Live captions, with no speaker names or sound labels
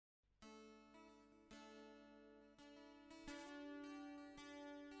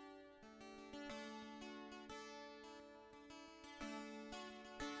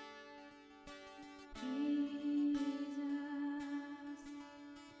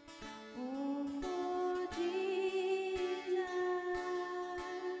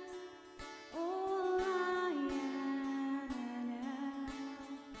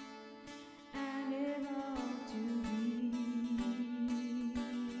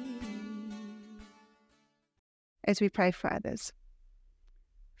as we pray for others.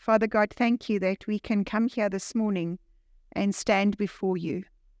 Father God, thank you that we can come here this morning and stand before you.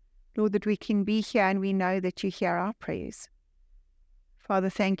 Lord, that we can be here and we know that you hear our prayers. Father,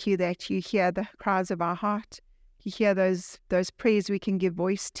 thank you that you hear the cries of our heart. You hear those prayers we can give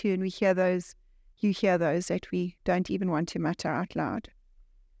voice to, and you hear those that we don't even want to mutter out loud.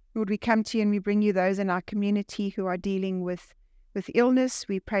 Lord, we come to you and we bring you those in our community who are dealing with illness.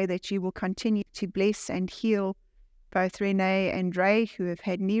 We pray that you will continue to bless and heal both Renee and Ray, who have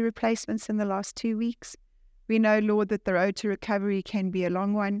had knee replacements in the last 2 weeks. We know, Lord, that the road to recovery can be a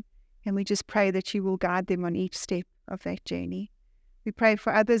long one, and we just pray that you will guide them on each step of that journey. We pray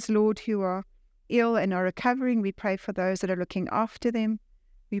for others, Lord, who are ill and are recovering. We pray for those that are looking after them.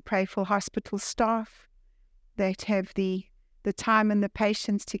 We pray for hospital staff that have the time and the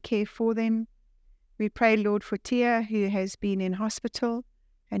patience to care for them. We pray, Lord, for Tia, who has been in hospital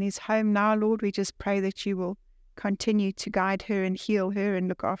and is home now, Lord. We just pray that you will continue to guide her and heal her and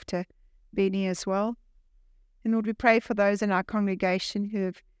look after Benny as well. And Lord, we pray for those in our congregation who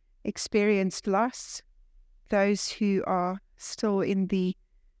have experienced loss, those who are still in the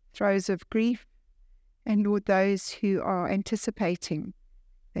throes of grief, and Lord, those who are anticipating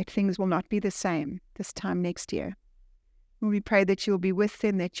that things will not be the same this time next year. Lord, we pray that you will be with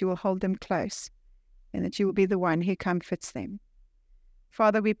them, that you will hold them close, and that you will be the one who comforts them.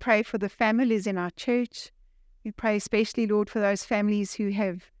 Father, we pray for the families in our church. We pray especially, Lord, for those families who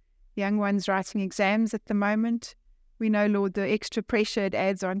have young ones writing exams at the moment. We know, Lord, the extra pressure it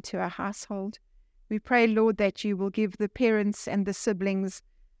adds onto our household. We pray, Lord, that you will give the parents and the siblings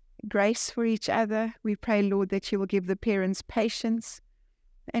grace for each other. We pray, Lord, that you will give the parents patience,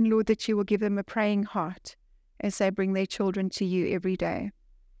 and Lord, that you will give them a praying heart as they bring their children to you every day.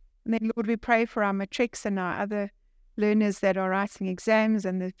 And then, Lord, we pray for our matrics and our other learners that are writing exams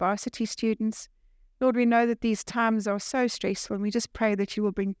and the varsity students. Lord, we know that these times are so stressful, and we just pray that you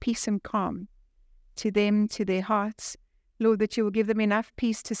will bring peace and calm to them, to their hearts. Lord, that you will give them enough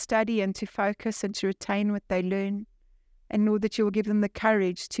peace to study and to focus and to retain what they learn. And Lord, that you will give them the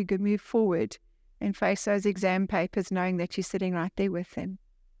courage to move forward and face those exam papers knowing that you're sitting right there with them.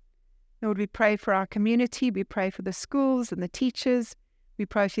 Lord, we pray for our community. We pray for the schools and the teachers. We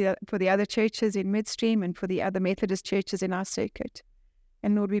pray for the other churches in Midstream and for the other Methodist churches in our circuit.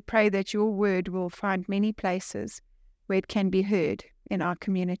 And Lord, we pray that your word will find many places where it can be heard in our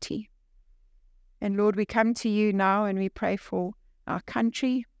community. And Lord, we come to you now and we pray for our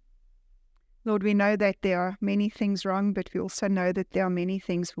country. Lord, we know that there are many things wrong, but we also know that there are many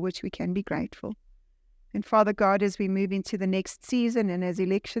things for which we can be grateful. And Father God, as we move into the next season and as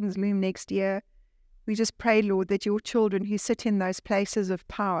elections loom next year, we just pray, Lord, that your children who sit in those places of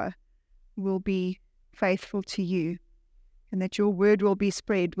power will be faithful to you, and that your word will be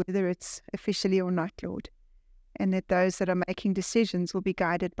spread, whether it's officially or not, Lord, and that those that are making decisions will be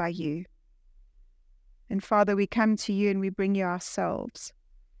guided by you. And Father, we come to you and we bring you ourselves.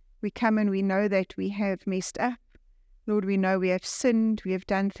 We come and we know that we have messed up. Lord, we know we have sinned, we have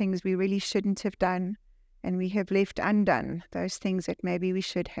done things we really shouldn't have done, and we have left undone those things that maybe we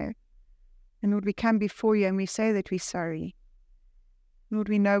should have. And Lord, we come before you and we say that we're sorry. Lord,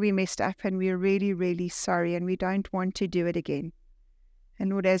 we know we messed up and we're really, really sorry, and we don't want to do it again.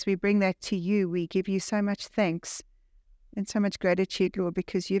 And Lord, as we bring that to you, we give you so much thanks and so much gratitude, Lord,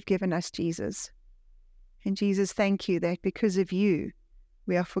 because you've given us Jesus. And Jesus, thank you that because of you,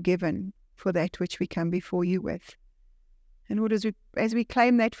 we are forgiven for that which we come before you with. And Lord, as we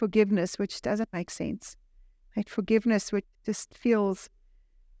claim that forgiveness, which doesn't make sense, that forgiveness which just feels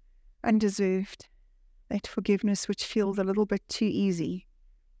undeserved, that forgiveness which feels a little bit too easy,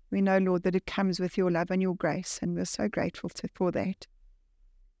 we know, Lord, that it comes with your love and your grace, and we're so grateful for that.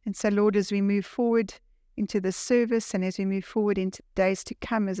 And so, Lord, as we move forward into this service and as we move forward into days to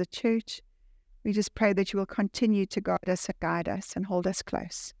come as a church, we just pray that you will continue to guide us and guide us and hold us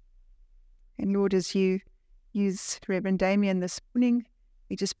close. And Lord, as you use Reverend Damian this morning,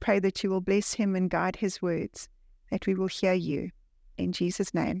 we just pray that you will bless him and guide his words, that we will hear you. In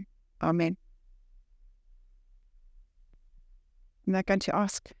Jesus' name, amen. I'm not going to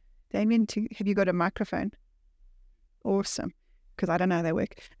ask Damian, have you got a microphone? Awesome, because I don't know how they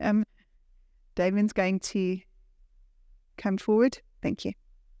work. Damian's going to come forward. Thank you.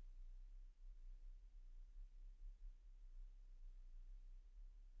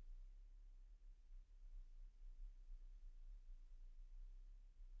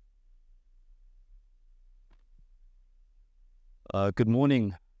 Good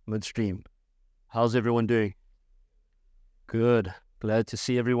morning, Midstream. How's everyone doing? Good. Glad to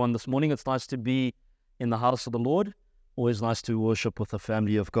see everyone this morning. It's nice to be in the house of the Lord. Always nice to worship with the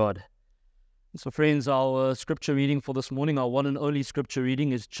family of God. So friends, our scripture reading for this morning, our one and only scripture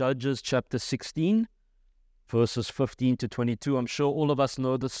reading is Judges chapter 16, verses 15 to 22. I'm sure all of us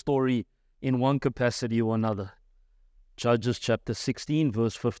know the story in one capacity or another. Judges chapter 16,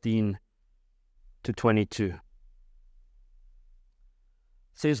 verse 15 to 22.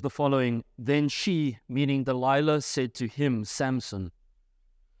 Says the following, Then she, meaning Delilah, said to him, Samson,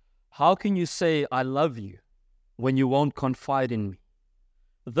 how can you say I love you when you won't confide in me?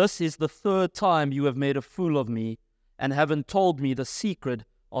 This is the third time you have made a fool of me and haven't told me the secret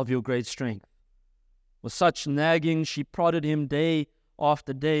of your great strength. With such nagging, she prodded him day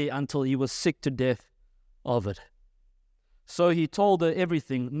after day until he was sick to death of it. So he told her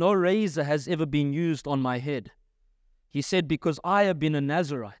everything. No razor has ever been used on my head. He said, because I have been a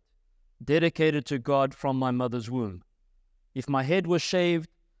Nazirite, dedicated to God from my mother's womb. If my head was shaved,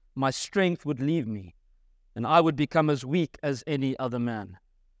 my strength would leave me, and I would become as weak as any other man.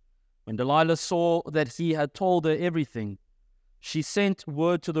 When Delilah saw that he had told her everything, she sent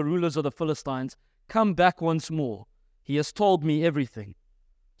word to the rulers of the Philistines, come back once more. He has told me everything.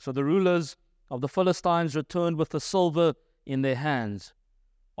 So the rulers of the Philistines returned with the silver in their hands.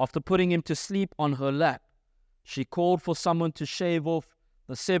 After putting him to sleep on her lap, she called for someone to shave off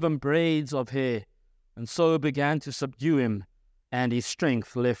the 7 braids of hair, and so began to subdue him, and his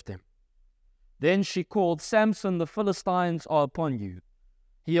strength left him. Then she called, Samson, the Philistines are upon you.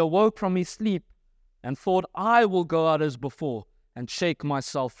 He awoke from his sleep and thought, I will go out as before and shake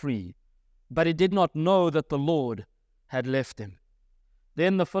myself free. But he did not know that the Lord had left him.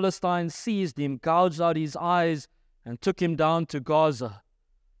 Then the Philistines seized him, gouged out his eyes, and took him down to Gaza.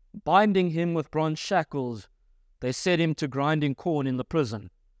 Binding him with bronze shackles, they set him to grinding corn in the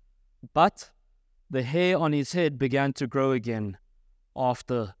prison. But the hair on his head began to grow again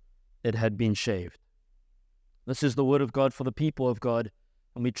after it had been shaved. This is the word of God for the people of God,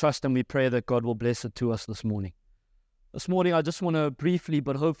 and we trust and we pray that God will bless it to us this morning. This morning I just want to briefly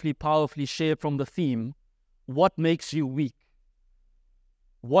but hopefully powerfully share from the theme, what makes you weak?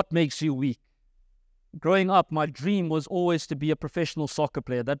 What makes you weak? Growing up, my dream was always to be a professional soccer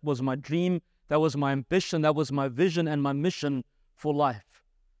player. That was my dream, that was my ambition, that was my vision and my mission for life.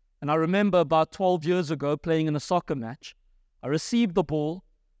 And I remember about 12 years ago playing in a soccer match. I received the ball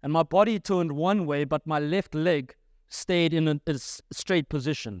and my body turned one way, but my left leg stayed in a straight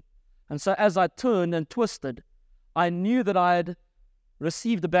position. And so as I turned and twisted, I knew that I had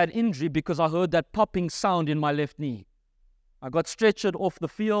received a bad injury because I heard that popping sound in my left knee. I got stretchered off the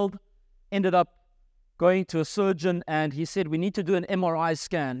field, ended up going to a surgeon, and he said, we need to do an MRI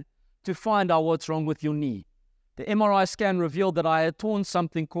scan to find out what's wrong with your knee. The MRI scan revealed that I had torn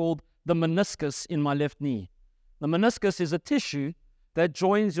something called the meniscus in my left knee. The meniscus is a tissue that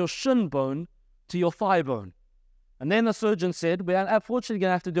joins your shin bone to your thigh bone. And then the surgeon said, we're unfortunately going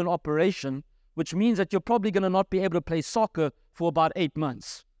to have to do an operation, which means that you're probably going to not be able to play soccer for about 8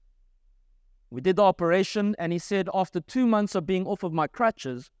 months. We did the operation, and he said after 2 months of being off of my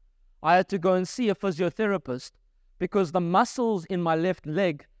crutches, I had to go and see a physiotherapist because the muscles in my left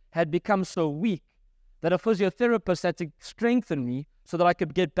leg had become so weak that a physiotherapist had to strengthen me so that I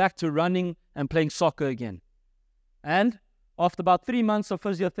could get back to running and playing soccer again. And after about 3 months of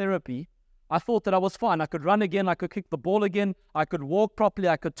physiotherapy, I thought that I was fine. I could run again, I could kick the ball again, I could walk properly,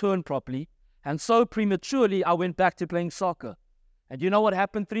 I could turn properly. And so prematurely, I went back to playing soccer. And you know what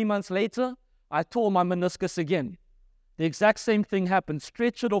happened 3 months later? I tore my meniscus again. The exact same thing happened.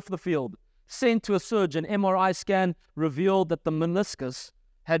 Stretchered off the field, sent to a surgeon. MRI scan revealed that the meniscus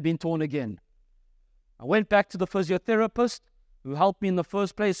had been torn again. I went back to the physiotherapist who helped me in the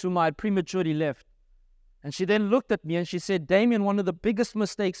first place, whom I had prematurely left. And she then looked at me and she said, Damian, one of the biggest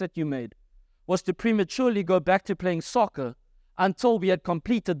mistakes that you made was to prematurely go back to playing soccer until we had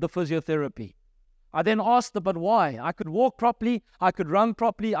completed the physiotherapy. I then asked her, but why? I could walk properly, I could run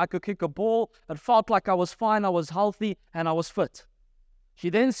properly, I could kick a ball. It felt like I was fine, I was healthy, and I was fit. She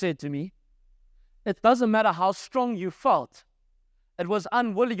then said to me, it doesn't matter how strong you felt. It was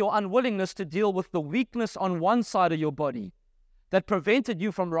your unwillingness to deal with the weakness on one side of your body that prevented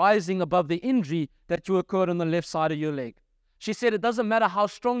you from rising above the injury that you occurred on the left side of your leg. She said it doesn't matter how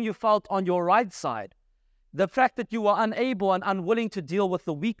strong you felt on your right side. The fact that you were unable and unwilling to deal with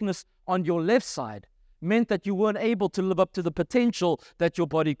the weakness on your left side meant that you weren't able to live up to the potential that your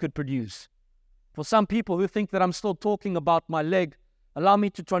body could produce. For some people who think that I'm still talking about my leg, allow me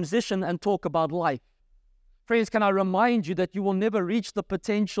to transition and talk about life. Friends, can I remind you that you will never reach the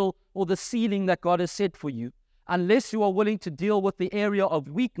potential or the ceiling that God has set for you unless you are willing to deal with the area of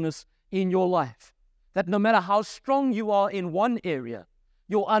weakness in your life. That no matter how strong you are in one area,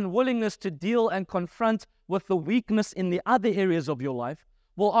 your unwillingness to deal and confront with the weakness in the other areas of your life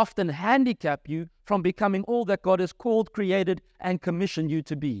will often handicap you from becoming all that God has called, created, and commissioned you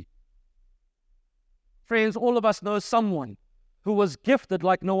to be. Friends, all of us know someone who was gifted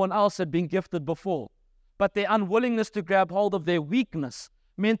like no one else had been gifted before, but their unwillingness to grab hold of their weakness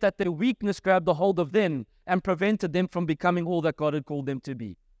meant that their weakness grabbed a hold of them and prevented them from becoming all that God had called them to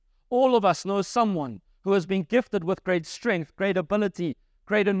be. All of us know someone who has been gifted with great strength, great ability,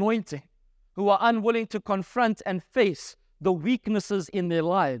 great anointing, who are unwilling to confront and face the weaknesses in their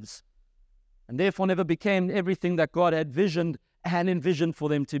lives, and therefore never became everything that God had visioned and envisioned for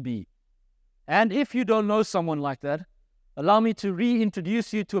them to be. And if you don't know someone like that, allow me to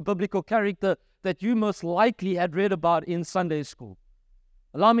reintroduce you to a biblical character that you most likely had read about in Sunday school.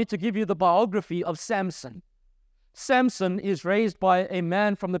 Allow me to give you the biography of Samson. Samson is raised by a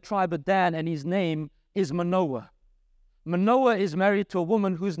man from the tribe of Dan, and his name is Manoah. Manoah is married to a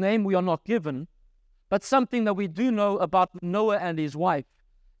woman whose name we are not given, but something that we do know about Manoah and his wife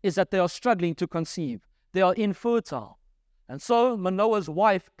is that they are struggling to conceive. They are infertile. And so Manoah's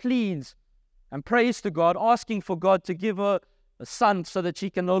wife pleads and prays to God, asking for God to give her a son so that she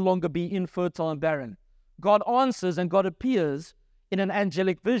can no longer be infertile and barren. God answers, and God appears in an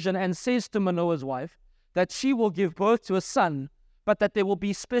angelic vision and says to Manoah's wife that she will give birth to a son, but that there will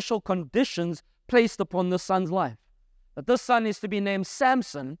be special conditions placed upon the son's life. That this son is to be named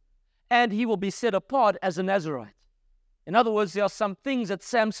Samson, and he will be set apart as a Nazirite. In other words, there are some things that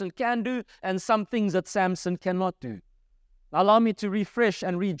Samson can do and some things that Samson cannot do. Now, allow me to refresh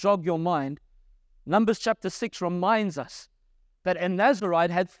and re-jog your mind. Numbers chapter 6 reminds us that a Nazirite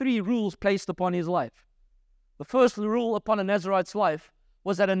had 3 rules placed upon his life. The first rule upon a Nazirite's life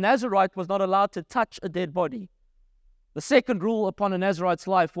was that a Nazirite was not allowed to touch a dead body. The second rule upon a Nazirite's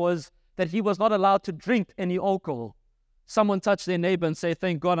life was that he was not allowed to drink any alcohol. Someone touch their neighbor and say,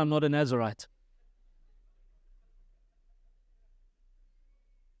 "Thank God I'm not a Nazirite."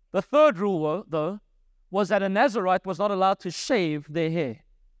 The third rule, though, was that a Nazirite was not allowed to shave their hair.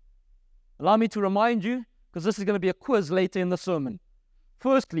 Allow me to remind you, because this is going to be a quiz later in the sermon.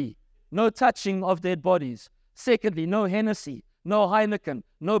 Firstly, no touching of dead bodies. Secondly, no Hennessy, no Heineken,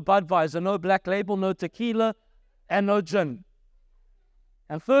 no Budweiser, no Black Label, no tequila, and no gin.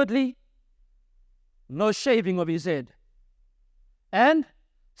 And thirdly, no shaving of his head. And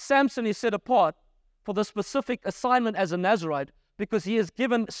Samson is set apart for the specific assignment as a Nazirite because he is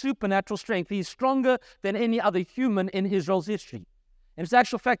given supernatural strength. He is stronger than any other human in Israel's history. In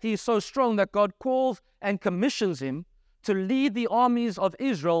actual fact, he is so strong that God calls and commissions him to lead the armies of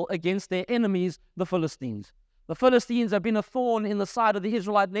Israel against their enemies, the Philistines. The Philistines have been a thorn in the side of the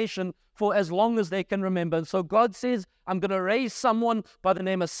Israelite nation for as long as they can remember. And so God says, I'm going to raise someone by the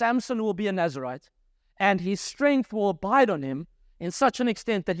name of Samson who will be a Nazirite, and his strength will abide on him in such an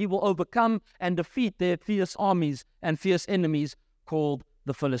extent that he will overcome and defeat their fierce armies and fierce enemies called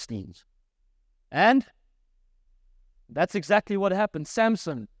the Philistines. And that's exactly what happened.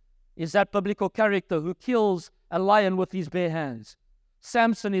 Samson is that biblical character who kills a lion with his bare hands.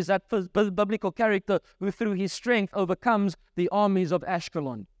 Samson is that biblical character who through his strength overcomes the armies of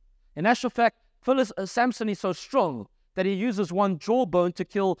Ashkelon. In actual fact, Samson is so strong that he uses one jawbone to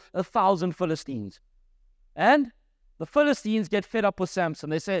kill 1,000 Philistines. And the Philistines get fed up with Samson.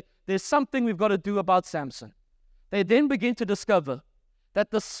 They say, there's something we've got to do about Samson. They then begin to discover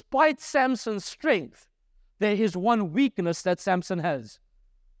that despite Samson's strength, there is one weakness that Samson has: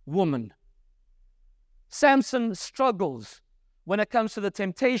 woman. Samson struggles when it comes to the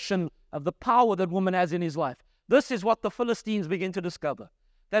temptation of the power that woman has in his life. This is what the Philistines begin to discover.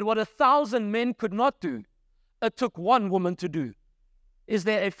 That what 1,000 men could not do, it took one woman to do. Is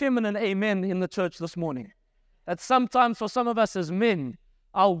there a feminine amen in the church this morning? That sometimes for some of us as men,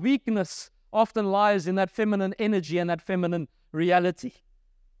 our weakness often lies in that feminine energy and that feminine reality.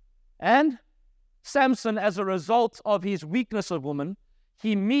 And Samson, as a result of his weakness of woman,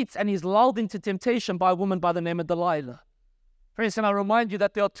 he meets and is lulled into temptation by a woman by the name of Delilah. Friends, can I remind you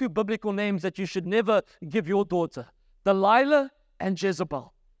that there are 2 biblical names that you should never give your daughter: Delilah and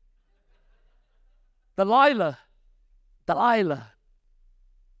Jezebel. Delilah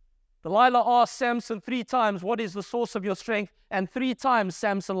asks Samson 3 times, what is the source of your strength? And 3 times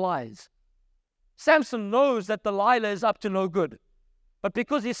Samson lies. Samson knows that Delilah is up to no good. But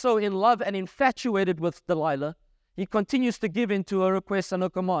because he's so in love and infatuated with Delilah, he continues to give in to her request and her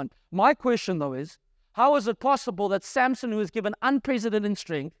command. My question, though, is, how is it possible that Samson, who is given unprecedented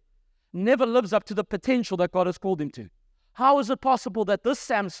strength, never lives up to the potential that God has called him to? How is it possible that this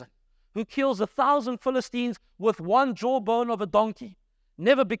Samson, who kills 1,000 Philistines with one jawbone of a donkey,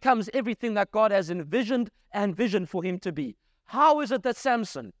 never becomes everything that God has envisioned and visioned for him to be? How is it that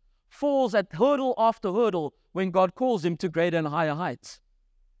Samson falls at hurdle after hurdle when God calls him to greater and higher heights?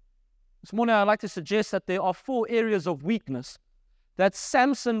 This morning I'd like to suggest that there are 4 areas of weakness that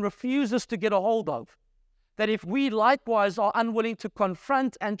Samson refuses to get a hold of. That if we likewise are unwilling to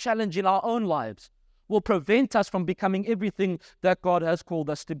confront and challenge in our own lives, will prevent us from becoming everything that God has called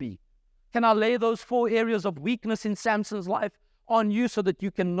us to be. Can I lay those 4 areas of weakness in Samson's life on you so that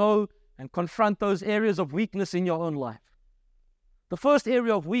you can know and confront those areas of weakness in your own life? The first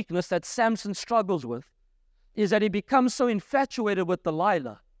area of weakness that Samson struggles with is that he becomes so infatuated with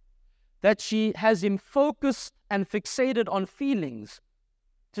Delilah that she has him focused and fixated on feelings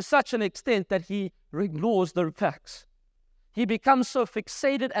to such an extent that he ignores the facts. He becomes so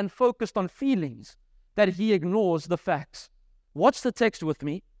fixated and focused on feelings that he ignores the facts. Watch the text with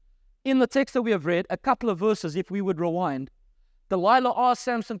me. In the text that we have read, a couple of verses, if we would rewind, Delilah asked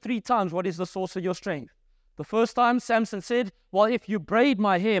Samson 3 times, what is the source of your strength? The first time, Samson said, well, if you braid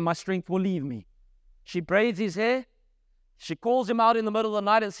my hair, my strength will leave me. She braids his hair. She calls him out in the middle of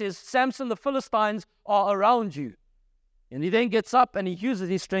the night and says, Samson, the Philistines are around you. And he then gets up and he uses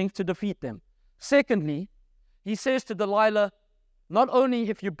his strength to defeat them. Secondly, he says to Delilah, not only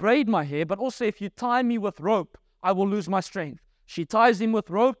if you braid my hair, but also if you tie me with rope, I will lose my strength. She ties him with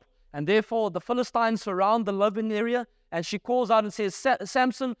rope, and therefore the Philistines surround the living area, and she calls out and says,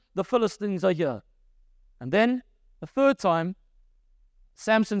 Samson, the Philistines are here. And then, the third time,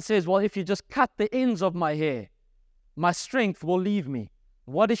 Samson says, well, if you just cut the ends of my hair, my strength will leave me.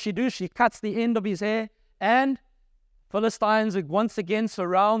 What does she do? She cuts the end of his hair, and Philistines once again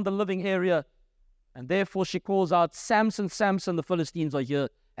surround the living area, and therefore she calls out, Samson, Samson, the Philistines are here,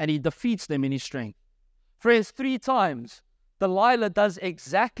 and he defeats them in his strength. Friends, 3 times, Delilah does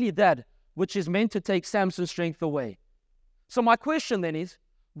exactly that which is meant to take Samson's strength away. So my question then is,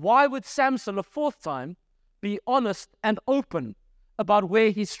 why would Samson a 4th time be honest and open about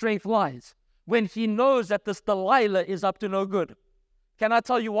where his strength lies when he knows that this Delilah is up to no good? Can I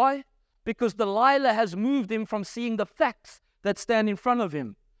tell you why? Because Delilah has moved him from seeing the facts that stand in front of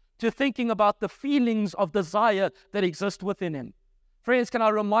him to thinking about the feelings of desire that exist within him. Friends, can I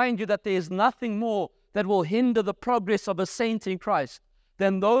remind you that there is nothing more that will hinder the progress of a saint in Christ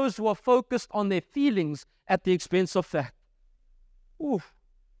than those who are focused on their feelings at the expense of fact. Oof.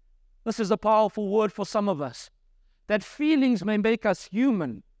 This is a powerful word for some of us. That feelings may make us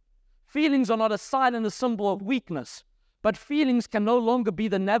human. Feelings are not a sign and a symbol of weakness, but feelings can no longer be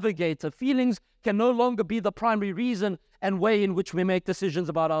the navigator. Feelings can no longer be the primary reason and way in which we make decisions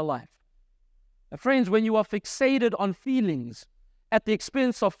about our life. Now, friends, when you are fixated on feelings at the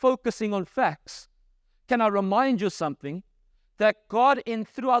expense of focusing on facts, can I remind you something? That God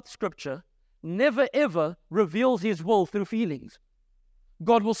throughout Scripture never ever reveals His will through feelings.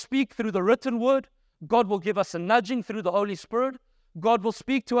 God will speak through the written word. God will give us a nudging through the Holy Spirit. God will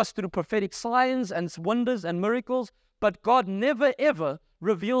speak to us through prophetic signs and wonders and miracles. But God never ever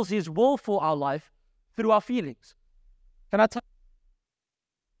reveals His will for our life through our feelings. Can I tell you?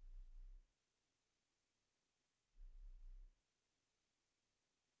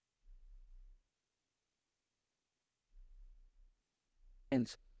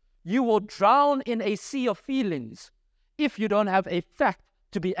 You will drown in a sea of feelings if you don't have a fact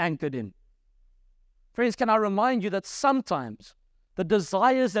to be anchored in. Friends, can I remind you that sometimes the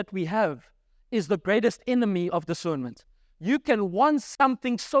desires that we have is the greatest enemy of discernment. You can want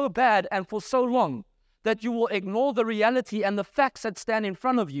something so bad and for so long that you will ignore the reality and the facts that stand in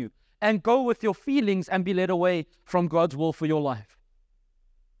front of you and go with your feelings and be led away from God's will for your life.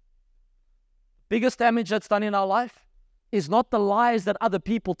 Biggest damage that's done in our life is not the lies that other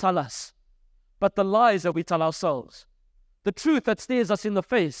people tell us, but the lies that we tell ourselves. The truth that stares us in the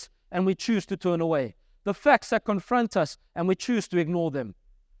face and we choose to turn away. The facts that confront us and we choose to ignore them.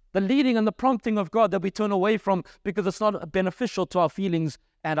 The leading and the prompting of God that we turn away from because it's not beneficial to our feelings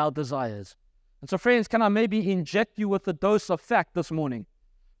and our desires. And so friends, can I maybe inject you with a dose of fact this morning?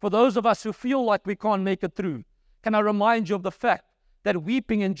 For those of us who feel like we can't make it through, can I remind you of the fact that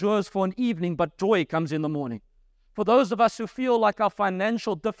weeping endures for an evening, but joy comes in the morning? For those of us who feel like our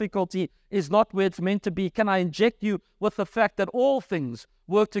financial difficulty is not where it's meant to be, can I inject you with the fact that all things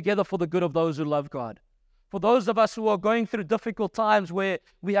work together for the good of those who love God? For those of us who are going through difficult times where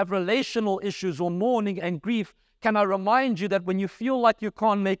we have relational issues or mourning and grief, can I remind you that when you feel like you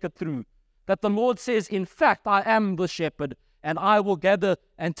can't make it through, that the Lord says, in fact, I am the shepherd, and I will gather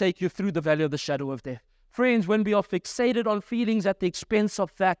and take you through the valley of the shadow of death. Friends, when we are fixated on feelings at the expense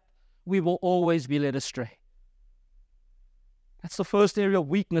of fact, we will always be led astray. That's the first area of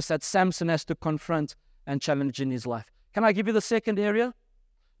weakness that Samson has to confront and challenge in his life. Can I give you the second area?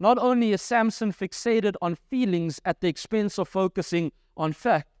 Not only is Samson fixated on feelings at the expense of focusing on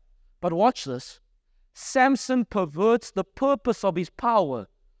fact, but watch this. Samson perverts the purpose of his power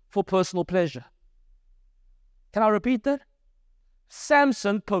for personal pleasure. Can I repeat that?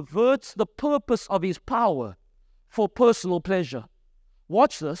 Samson perverts the purpose of his power for personal pleasure.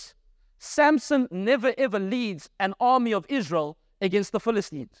 Watch this. Samson never ever leads an army of Israel against the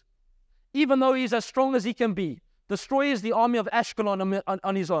Philistines. Even though he's as strong as he can be, destroys the army of Ashkelon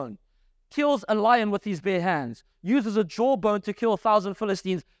on his own, kills a lion with his bare hands, uses a jawbone to kill 1,000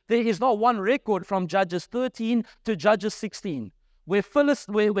 Philistines. There is not one record from Judges 13 to Judges 16 where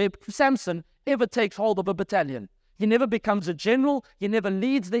Samson ever takes hold of a battalion. He never becomes a general. He never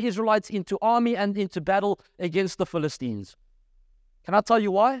leads the Israelites into army and into battle against the Philistines. Can I tell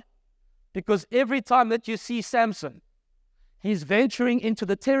you why? Because every time that you see Samson, he's venturing into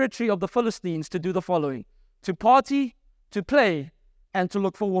the territory of the Philistines to do the following: to party, to play, and to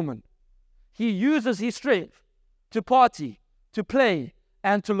look for women. He uses his strength to party, to play,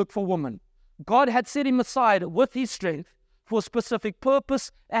 and to look for women. God had set him aside with his strength for a specific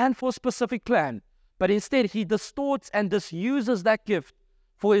purpose and for a specific plan. But instead, he distorts and misuses that gift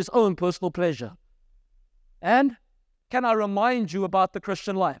for his own personal pleasure. And can I remind you about the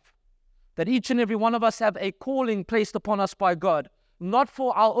Christian life? That each and every one of us have a calling placed upon us by God, not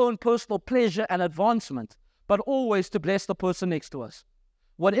for our own personal pleasure and advancement, but always to bless the person next to us.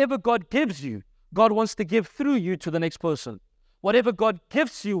 Whatever God gives you, God wants to give through you to the next person. Whatever God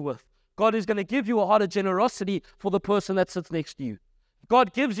gifts you with, God is going to give you a heart of generosity for the person that sits next to you. If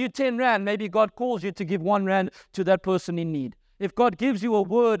God gives you 10 rand, maybe God calls you to give 1 rand to that person in need. If God gives you a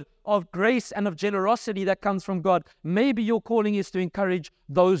word of grace and of generosity that comes from God, maybe your calling is to encourage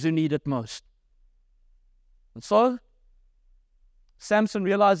those who need it most. And so, Samson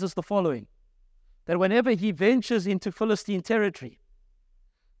realizes the following, that whenever he ventures into Philistine territory,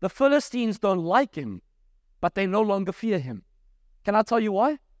 the Philistines don't like him, but they no longer fear him. Can I tell you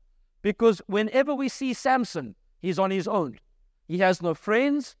why? Because whenever we see Samson, he's on his own. He has no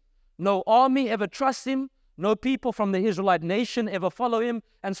friends, no army ever trusts him, no people from the Israelite nation ever follow him,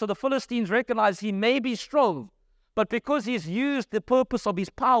 and so the Philistines recognize he may be strong, but because he's used the purpose of his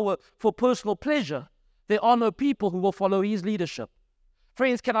power for personal pleasure, there are no people who will follow his leadership.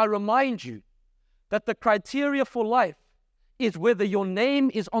 Friends, can I remind you that the criteria for life is whether your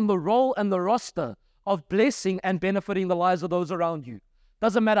name is on the roll and the roster of blessing and benefiting the lives of those around you.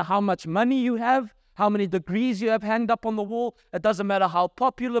 Doesn't matter how much money you have, how many degrees you have hanged up on the wall. It doesn't matter how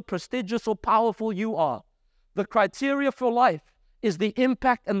popular, prestigious, or powerful you are. The criteria for life is the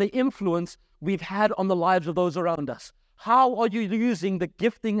impact and the influence we've had on the lives of those around us. How are you using the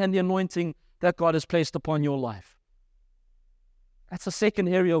gifting and the anointing that God has placed upon your life? That's the second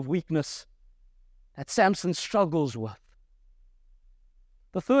area of weakness that Samson struggles with.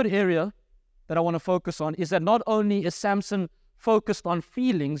 The third area that I want to focus on is that not only is Samson focused on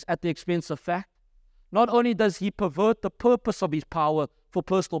feelings at the expense of fact, not only does he pervert the purpose of his power for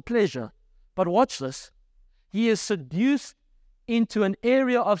personal pleasure, but watch this, he is seduced into an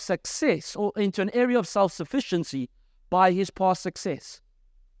area of success or into an area of self-sufficiency by his past success.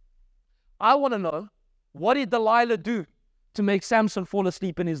 I want to know, what did Delilah do to make Samson fall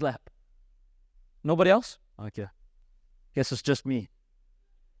asleep in his lap? Nobody else? Okay. Guess it's just me.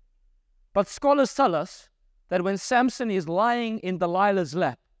 But scholars tell us that when Samson is lying in Delilah's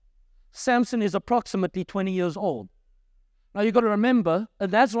lap, Samson is approximately 20 years old. Now you've got to remember, a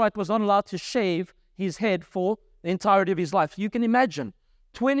Nazarite was not allowed to shave his head for the entirety of his life. You can imagine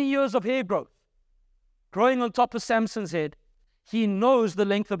 20 years of hair growth growing on top of Samson's head. He knows the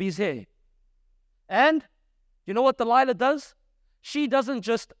length of his hair. And you know what Delilah does? She doesn't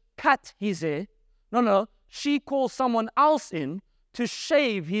just cut his hair. No. She calls someone else in to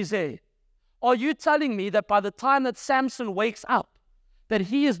shave his hair. Are you telling me that by the time that Samson wakes up, that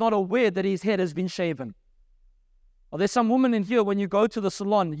he is not aware that his head has been shaven? Are there some women in here, when you go to the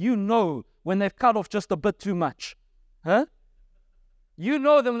salon, you know when they've cut off just a bit too much? Huh? You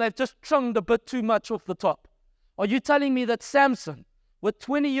know them when they've just trimmed a bit too much off the top. Are you telling me that Samson, with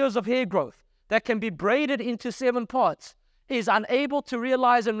 20 years of hair growth that can be braided into 7 parts, is unable to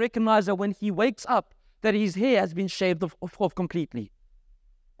realize and recognize that when he wakes up, that his hair has been shaved off completely?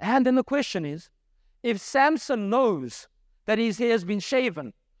 And then the question is, if Samson knows that his hair has been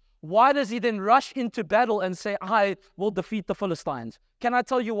shaven, why does he then rush into battle and say, I will defeat the Philistines? Can I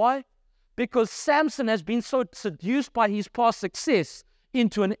tell you why? Because Samson has been so seduced by his past success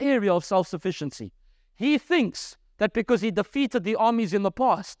into an area of self-sufficiency. He thinks that because he defeated the armies in the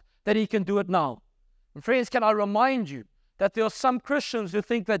past, that he can do it now. And friends, can I remind you that there are some Christians who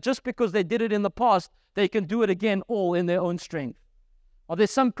think that just because they did it in the past, they can do it again all in their own strength. Are there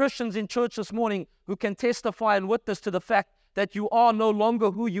some Christians in church this morning who can testify and witness to the fact that you are no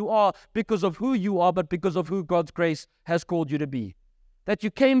longer who you are because of who you are, but because of who God's grace has called you to be? That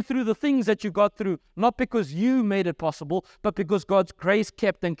you came through the things that you got through, not because you made it possible, but because God's grace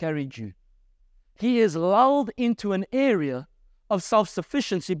kept and carried you. He is lulled into an area of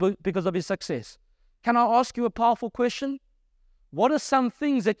self-sufficiency because of his success. Can I ask you a powerful question? What are some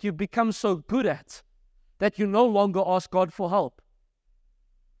things that you've become so good at that you no longer ask God for help?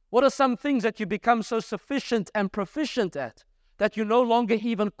 What are some things that you become so sufficient and proficient at that you no longer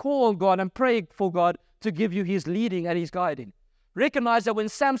even call on God and pray for God to give you his leading and his guiding? Recognize that when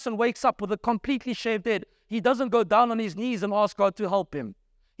Samson wakes up with a completely shaved head, he doesn't go down on his knees and ask God to help him.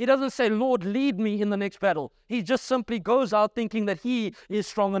 He doesn't say, Lord, lead me in the next battle. He just simply goes out thinking that he is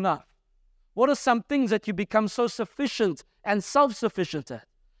strong enough. What are some things that you become so sufficient and self-sufficient at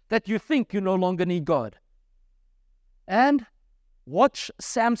that you think you no longer need God? And watch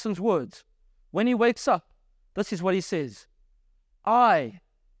Samson's words. When he wakes up, this is what he says. I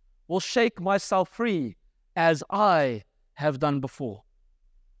will shake myself free as I have done before.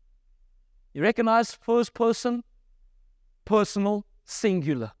 You recognize first person, personal,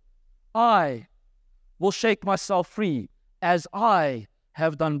 singular. I will shake myself free as I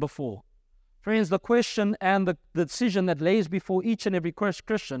have done before. Friends, the question and the decision that lays before each and every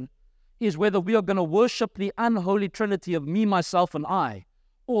Christian is whether we are going to worship the unholy trinity of me, myself, and I,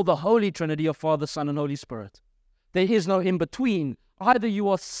 or the holy trinity of Father, Son, and Holy Spirit. There is no in-between. Either you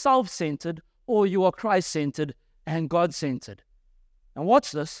are self-centered or you are Christ-centered and God-centered. And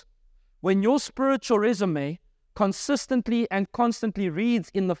watch this. When your spiritual resume consistently and constantly reads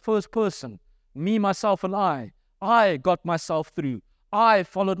in the first person, me, myself, and I got myself through. I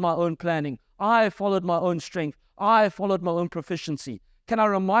followed my own planning. I followed my own strength. I followed my own proficiency. Can I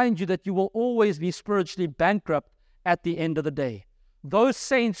remind you that you will always be spiritually bankrupt at the end of the day? Those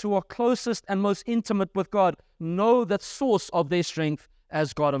saints who are closest and most intimate with God know the source of their strength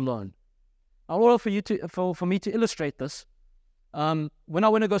as God alone. In order for me to illustrate this, when I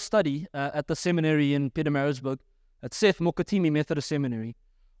went to go study at the seminary in Pietermaritzburg, at Seth Mokotimi Methodist Seminary,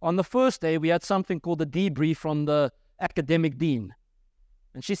 on the first day we had something called a debrief from the academic dean.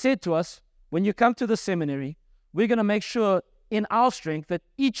 And she said to us, when you come to the seminary, we're going to make sure in our strength that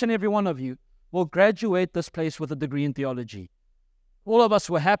each and every one of you will graduate this place with a degree in theology. All of us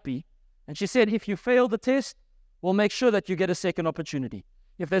were happy. And she said, if you fail the test, we'll make sure that you get a second opportunity.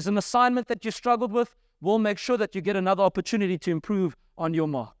 If there's an assignment that you struggled with, we'll make sure that you get another opportunity to improve on your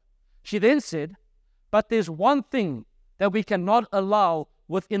mark. She then said, but there's one thing that we cannot allow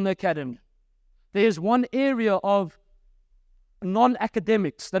within the academy. There's one area of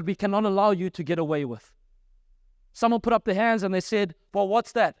non-academics that we cannot allow you to get away with. Someone put up their hands and they said, well,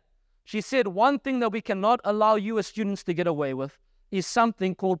 what's that? She said, one thing that we cannot allow you as students to get away with is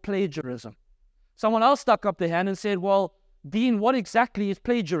something called plagiarism. Someone else stuck up their hand and said, well, Dean, what exactly is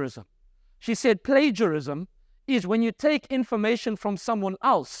plagiarism? She said, plagiarism is when you take information from someone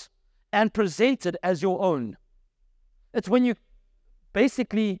else and present it as your own. It's when you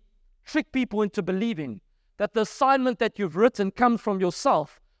basically trick people into believing that the assignment that you've written comes from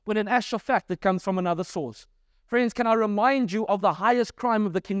yourself, when in actual fact it comes from another source. Friends, can I remind you of the highest crime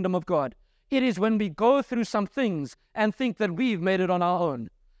of the kingdom of God? It is when we go through some things and think that we've made it on our own.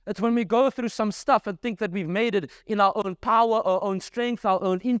 It's when we go through some stuff and think that we've made it in our own power, our own strength, our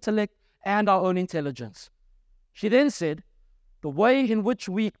own intellect, and our own intelligence. She then said, the way in which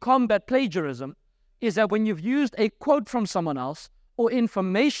we combat plagiarism is that when you've used a quote from someone else or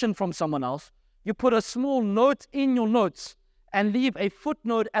information from someone else, you put a small note in your notes and leave a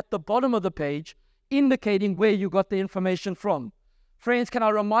footnote at the bottom of the page indicating where you got the information from. Friends, can I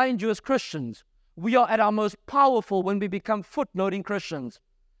remind you as Christians, we are at our most powerful when we become footnoting Christians.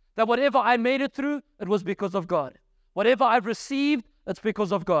 That whatever I made it through, it was because of God. Whatever I've received, it's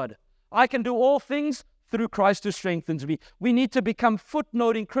because of God. I can do all things through Christ who strengthens me. We need to become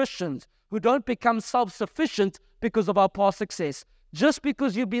footnoting Christians who don't become self-sufficient because of our past success. Just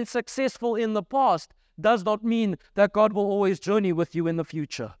because you've been successful in the past does not mean that God will always journey with you in the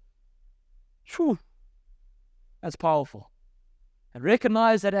future. Whew. That's powerful. And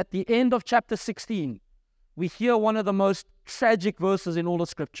recognize that at the end of chapter 16, we hear one of the most tragic verses in all of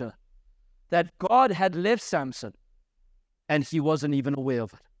Scripture, that God had left Samson and he wasn't even aware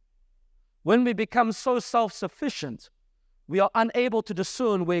of it. When we become so self-sufficient, we are unable to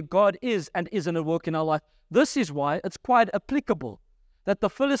discern where God is and isn't at work in our life. This is why it's quite applicable that the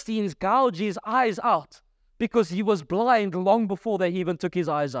Philistines gouge his eyes out, because he was blind long before they even took his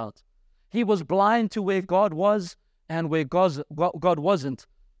eyes out. He was blind to where God was and where God wasn't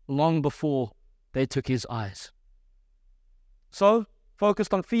long before they took his eyes. So,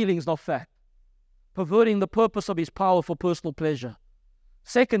 focused on feelings, not fact. Perverting the purpose of his power for personal pleasure.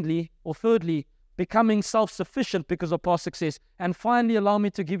 Secondly, or thirdly, becoming self-sufficient because of past success. And finally, allow me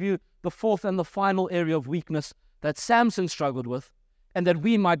to give you the fourth and the final area of weakness that Samson struggled with and that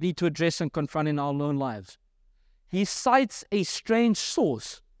we might need to address and confront in our own lives. He cites a strange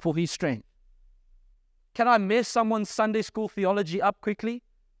source for his strength. Can I mess someone's Sunday school theology up quickly?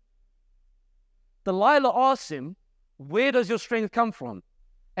 Delilah asks him, where does your strength come from?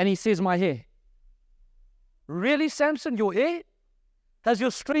 And he says, my hair. Really, Samson, your hair? Does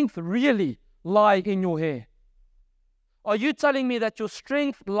your strength really lie in your hair? Are you telling me that your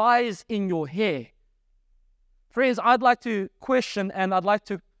strength lies in your hair? Friends, I'd like to question and I'd like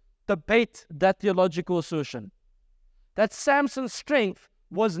to debate that theological assertion. That Samson's strength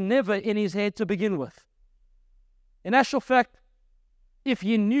was never in his hair to begin with. In actual fact, if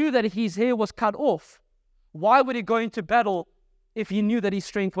he knew that his hair was cut off, why would he go into battle if he knew that his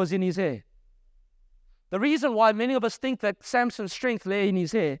strength was in his hair? The reason why many of us think that Samson's strength lay in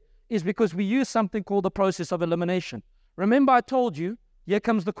his hair is because we use something called the process of elimination. Remember I told you, here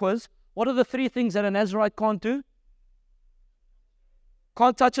comes the quiz, what are the three things that a Nazirite can't do?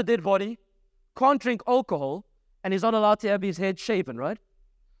 Can't touch a dead body, can't drink alcohol, and he's not allowed to have his head shaven, right?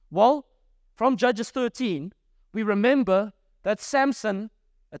 Well, from Judges 13, we remember that Samson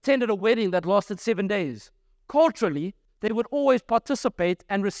attended a wedding that lasted 7 days. Culturally, they would always participate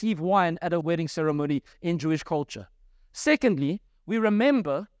and receive wine at a wedding ceremony in Jewish culture. Secondly, we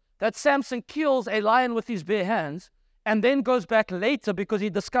remember that Samson kills a lion with his bare hands and then goes back later because he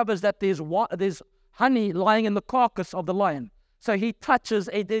discovers that there's honey lying in the carcass of the lion. So he touches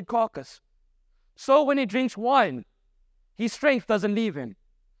a dead carcass. So when he drinks wine, his strength doesn't leave him.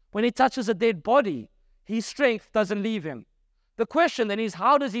 When he touches a dead body, his strength doesn't leave him. The question then is,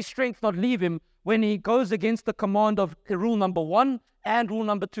 how does his strength not leave him when he goes against the command of rule number 1 and rule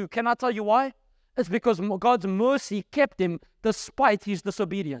number 2? Can I tell you why? It's because God's mercy kept him despite his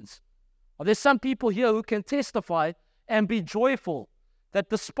disobedience. There's some people here who can testify and be joyful that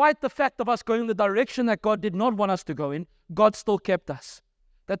despite the fact of us going the direction that God did not want us to go in, God still kept us.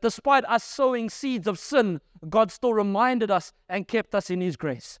 That despite us sowing seeds of sin, God still reminded us and kept us in His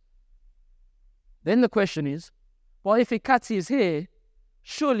grace. Then the question is, well, if he cuts his hair,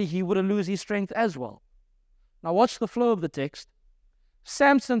 surely he wouldn't lose his strength as well. Now watch the flow of the text.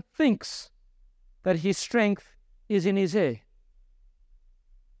 Samson thinks that his strength is in his hair.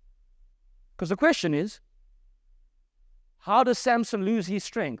 Because the question is, how does Samson lose his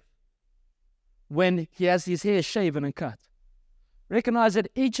strength when he has his hair shaven and cut? Recognize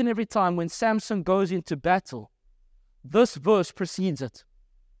that each and every time when Samson goes into battle, this verse precedes it.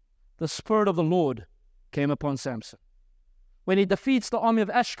 The Spirit of the Lord came upon Samson. When he defeats the army of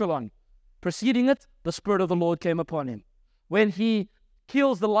Ashkelon, preceding it, the Spirit of the Lord came upon him. When he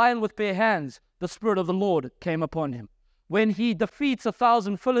kills the lion with bare hands, the Spirit of the Lord came upon him. When he defeats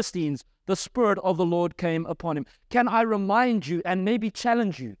 1,000 Philistines, the Spirit of the Lord came upon him. Can I remind you and maybe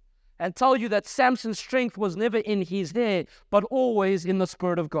challenge you and tell you that Samson's strength was never in his hair, but always in the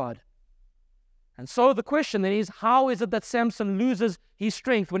Spirit of God? And so the question then is, how is it that Samson loses his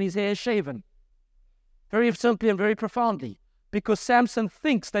strength when his hair is shaven? Very simply and very profoundly, because Samson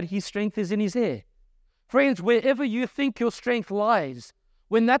thinks that his strength is in his hair. Friends, wherever you think your strength lies,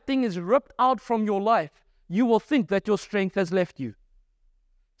 when that thing is ripped out from your life, you will think that your strength has left you.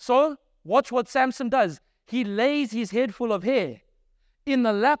 So, watch what Samson does. He lays his head full of hair in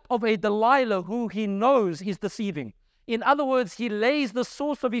the lap of a Delilah who he knows is deceiving. In other words, he lays the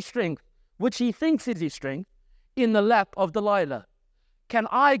source of his strength, which he thinks is his strength, in the lap of Delilah. Can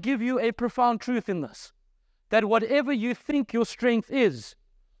I give you a profound truth in this? That whatever you think your strength is,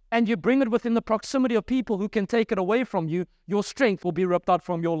 and you bring it within the proximity of people who can take it away from you, your strength will be ripped out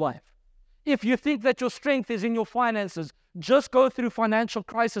from your life. If you think that your strength is in your finances, just go through financial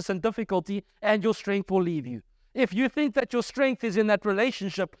crisis and difficulty and your strength will leave you. If you think that your strength is in that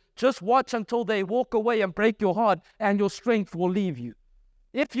relationship, just watch until they walk away and break your heart and your strength will leave you.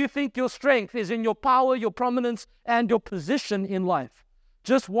 If you think your strength is in your power, your prominence, and your position in life,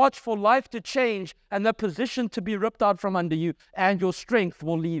 just watch for life to change and the position to be ripped out from under you and your strength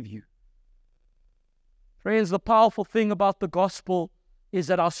will leave you. Friends, the powerful thing about the gospel is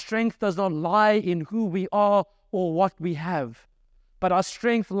that our strength does not lie in who we are or what we have, but our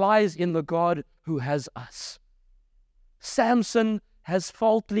strength lies in the God who has us. Samson has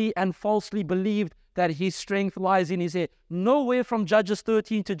faultily and falsely believed that his strength lies in his hair. Nowhere from Judges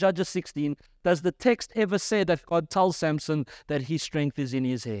 13 to Judges 16 does the text ever say that God tells Samson that his strength is in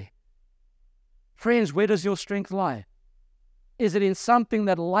his hair. Friends, where does your strength lie? Is it in something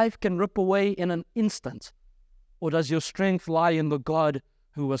that life can rip away in an instant? Or does your strength lie in the God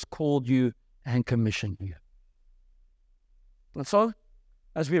who has called you and commissioned you? And so,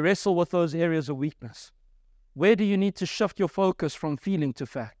 as we wrestle with those areas of weakness? Where do you need to shift your focus from feeling to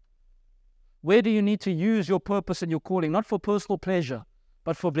fact? Where do you need to use your purpose and your calling, not for personal pleasure,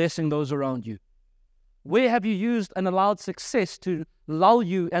 but for blessing those around you? Where have you used and allowed success to lull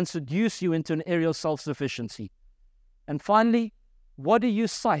you and seduce you into an area of self-sufficiency? And finally, what do you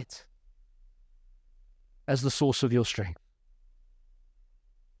cite as the source of your strength?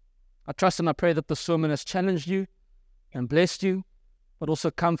 I trust and I pray that the sermon has challenged you and blessed you, but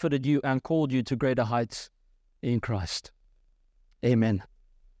also comforted you and called you to greater heights in Christ. Amen.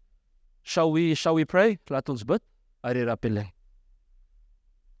 Shall we pray? Laat ons bid. Arirapileng.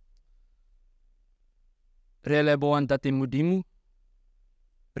 Rele boa tate mudimu.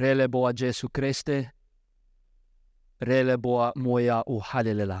 Rele boa Jesu Christe. Rele boa moya o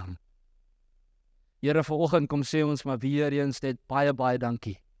halelelam. Here, vanoggend kom sê ons maar weer eens net baie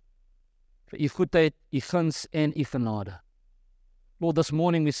dankie vir u goedheid, u guns en u genade. Lord, this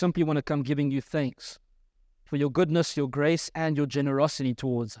morning we simply want to come giving you thanks for your goodness, your grace, and your generosity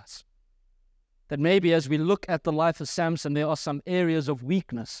towards us. That maybe as we look at the life of Samson, there are some areas of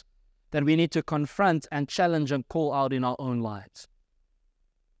weakness that we need to confront and challenge and call out in our own lives.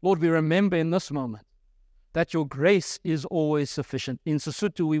 Lord, we remember in this moment that your grace is always sufficient. In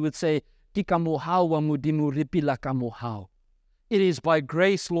Sesotho, we would say, Tika mohau wa mudimu ripila ka mohau. It is by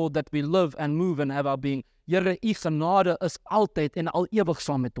grace, Lord, that we live and move and have our being. Here, u genade is altyd en al ewig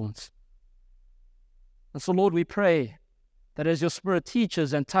saam met ons. And so, Lord, we pray that as your Spirit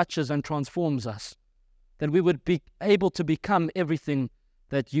teaches and touches and transforms us, that we would be able to become everything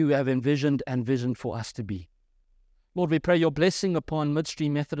that you have envisioned and visioned for us to be. Lord, we pray your blessing upon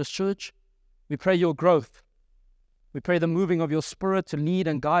Midstream Methodist Church. We pray your growth. We pray the moving of your Spirit to lead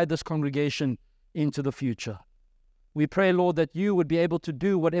and guide this congregation into the future. We pray, Lord, that you would be able to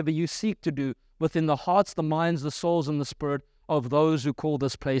do whatever you seek to do within the hearts, the minds, the souls, and the spirit of those who call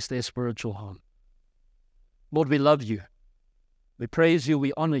this place their spiritual home. Lord, we love you. We praise you.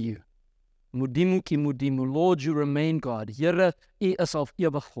 We honor you. Mudimu ki mudimu. Lord, you remain God. Here, u is al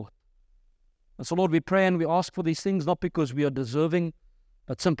ewig God. And so, Lord, we pray and we ask for these things not because we are deserving,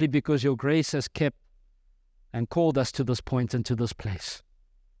 but simply because your grace has kept and called us to this point and to this place.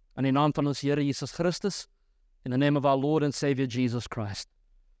 And in naam van ons Here Jesus Christus, in the name of our Lord and Savior Jesus Christ,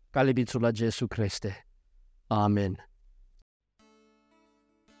 Kalibitsula Jesu Christe. Amen.